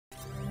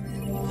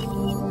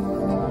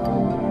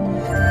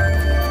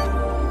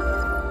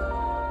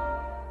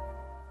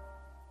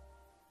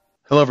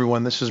Hello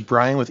everyone, this is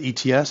Brian with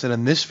ETS, and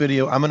in this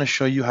video I'm going to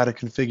show you how to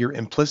configure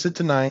implicit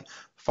deny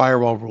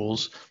firewall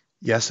rules.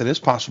 Yes, it is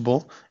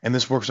possible, and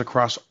this works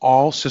across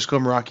all Cisco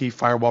Meraki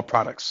firewall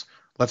products.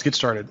 Let's get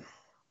started.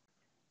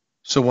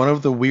 So one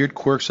of the weird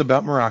quirks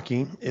about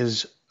Meraki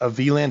is a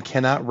VLAN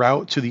cannot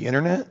route to the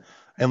internet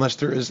unless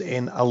there is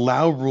an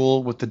allow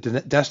rule with the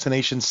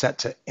destination set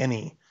to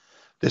any.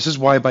 This is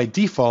why by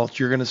default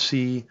you're going to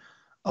see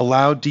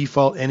allow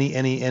default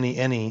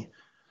any.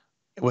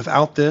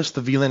 Without this, the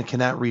VLAN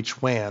cannot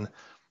reach WAN.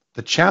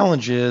 The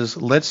challenge is,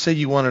 let's say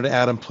you wanted to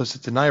add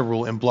implicit deny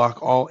rule and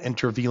block all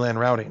inter-VLAN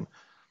routing.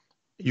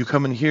 You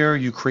come in here,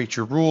 you create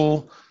your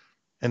rule,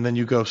 and then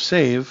you go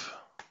save.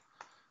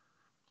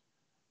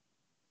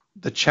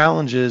 The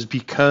challenge is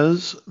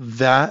because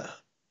that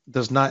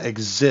does not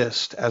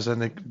exist as a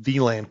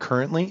VLAN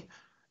currently,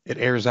 it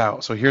errors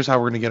out. So here's how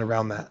we're going to get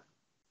around that.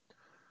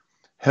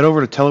 Head over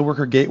to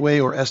Teleworker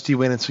Gateway or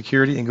SD-WAN and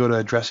Security and go to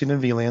Addressing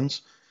and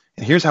VLANs.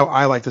 And here's how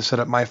I like to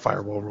set up my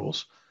firewall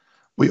rules.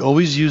 We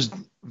always use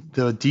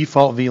the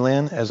default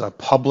VLAN as a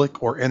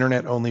public or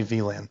internet-only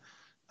VLAN.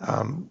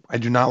 I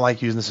do not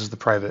like using this as the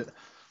private.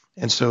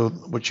 And so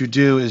what you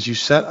do is you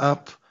set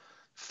up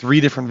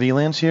 3 different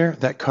VLANs here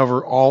that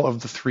cover all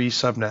of the 3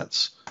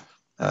 subnets.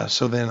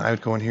 So then I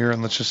would go in here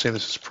and let's just say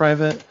this is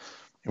private.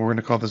 And we're going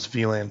to call this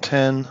VLAN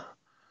 10.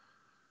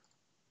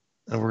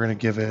 And we're going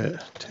to give it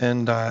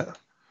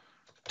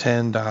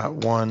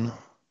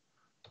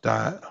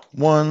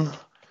 10.10.1.1.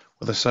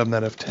 with a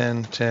subnet of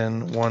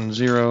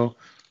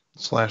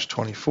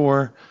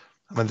 10.10.10/24.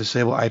 I'm going to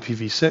disable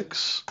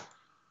IPv6,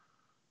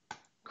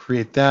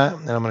 create that,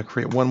 and I'm going to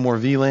create one more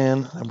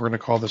VLAN, and we're going to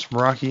call this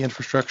Meraki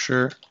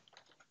infrastructure.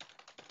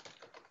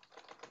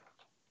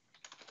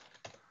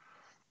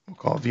 We'll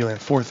call it VLAN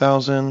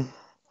 4000,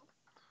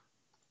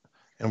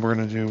 and we're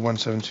going to do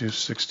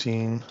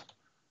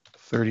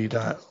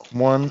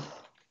 172.16.30.1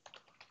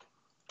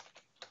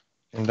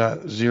 and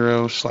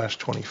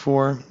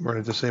 .0/24. We're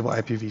going to disable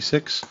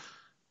IPv6,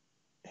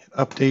 hit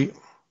update,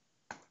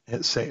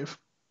 hit save.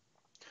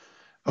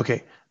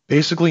 Okay,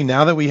 basically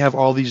now that we have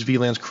all these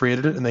VLANs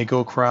created and they go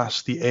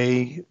across the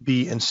A,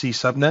 B, and C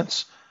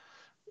subnets,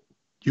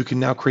 you can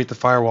now create the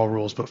firewall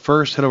rules. But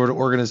first, head over to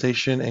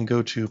Organization and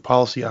go to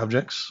Policy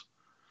Objects.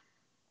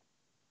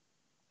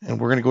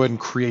 And we're going to go ahead and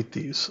create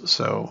these.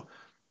 So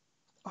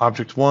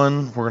Object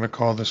 1, we're going to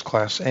call this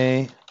Class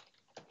A.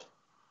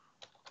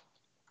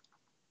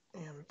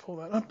 Pull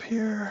that up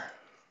here.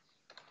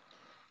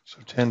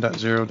 So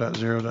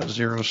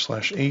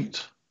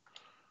 10.0.0.0/8.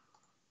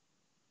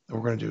 Then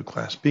we're going to do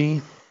Class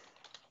B.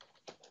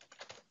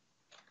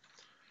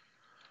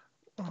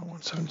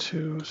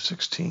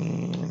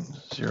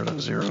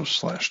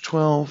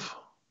 172.16.0.0/12.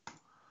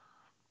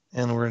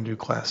 And we're going to do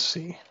Class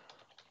C.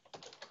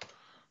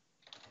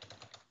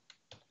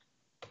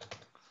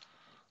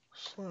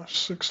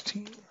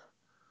 /16.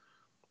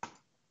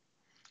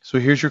 So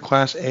here's your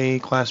Class A,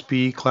 Class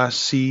B, Class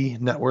C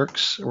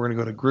networks. We're going to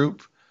go to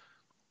Group,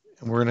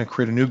 and we're going to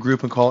create a new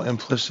group and call it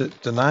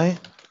Implicit Deny. And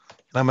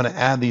I'm going to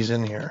add these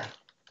in here.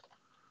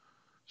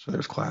 So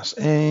there's Class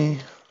A,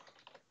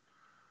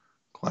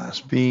 Class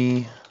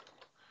B,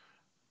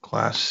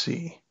 Class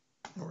C.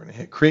 And we're going to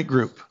hit Create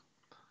Group.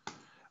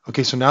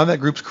 Okay, so now that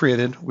group's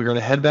created, we're going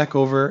to head back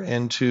over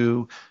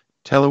into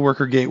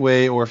Teleworker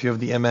Gateway, or if you have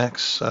the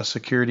MX,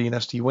 Security and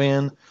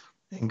SD-WAN,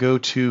 and go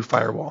to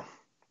Firewall.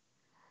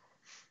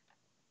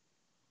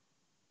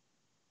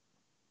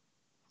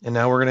 And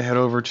now we're going to head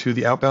over to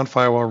the outbound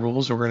firewall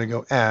rules, and we're going to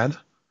go add.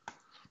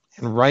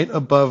 And right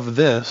above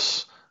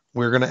this,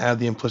 we're going to add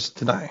the implicit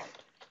deny.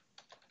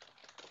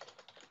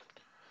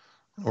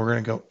 We're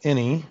going to go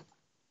any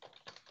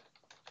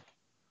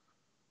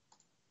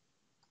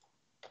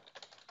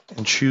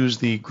and choose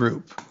the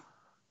group.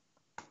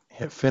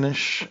 Hit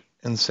finish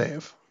and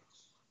save.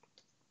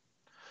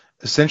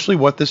 Essentially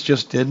what this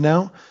just did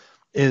now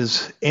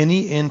is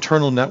any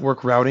internal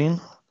network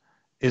routing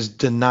is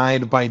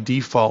denied by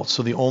default.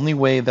 So the only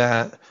way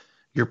that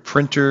your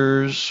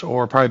printers,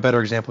 or probably a better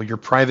example, your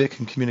private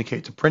can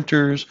communicate to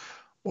printers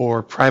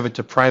or private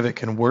to private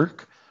can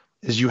work,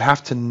 is you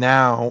have to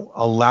now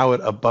allow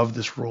it above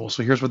this rule.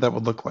 So here's what that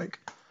would look like.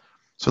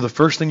 So the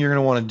first thing you're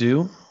going to want to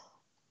do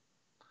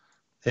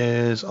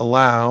is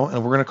allow,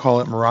 and we're going to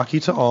call it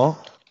Meraki to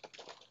all.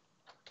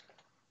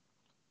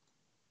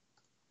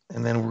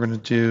 And then we're going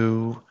to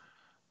do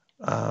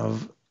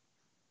the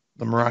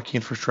Meraki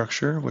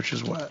infrastructure, which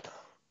is what?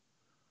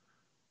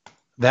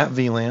 That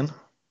VLAN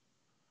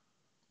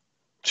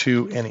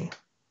to any.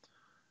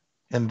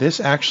 And this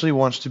actually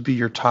wants to be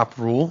your top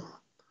rule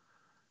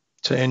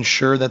to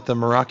ensure that the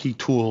Meraki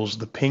tools,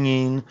 the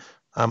pinging,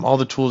 all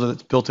the tools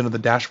that's built into the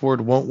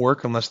dashboard won't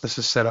work unless this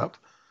is set up.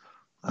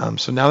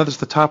 So now that it's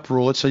the top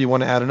rule, let's say you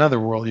want to add another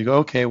rule. You go,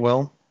 okay,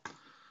 well,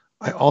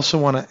 I also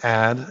want to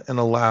add and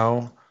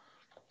allow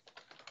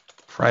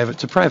private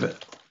to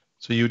private.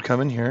 So you would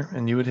come in here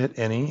and you would hit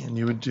any and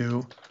you would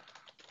do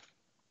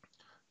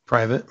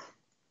private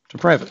to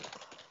private.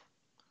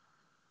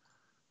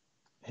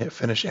 Hit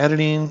finish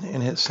editing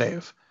and hit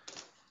save.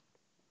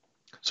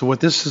 So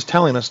what this is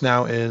telling us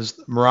now is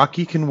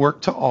Meraki can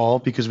work to all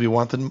because we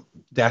want the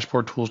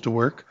dashboard tools to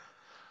work.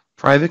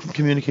 Private can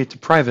communicate to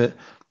private,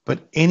 but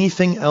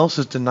anything else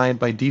is denied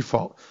by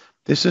default.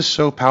 This is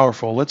so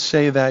powerful. Let's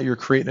say that you're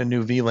creating a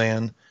new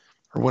VLAN,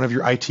 or one of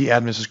your IT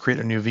admins is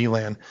creating a new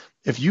VLAN.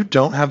 If you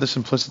don't have this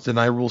implicit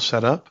deny rule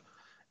set up,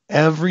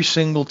 every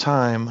single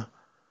time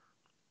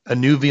a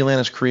new VLAN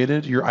is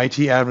created, your IT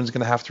admin is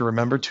going to have to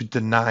remember to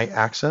deny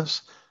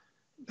access.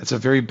 It's a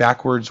very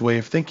backwards way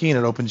of thinking.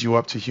 It opens you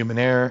up to human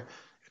error.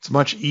 It's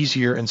much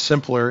easier and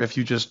simpler if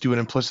you just do an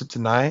implicit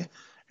deny,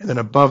 and then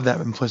above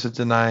that implicit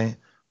deny,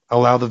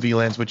 allow the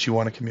VLANs which you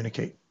want to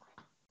communicate.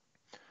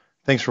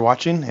 Thanks for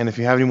watching, and if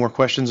you have any more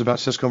questions about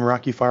Cisco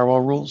Meraki firewall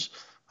rules,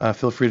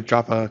 feel free to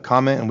drop a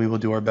comment and we will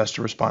do our best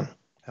to respond.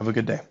 Have a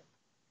good day.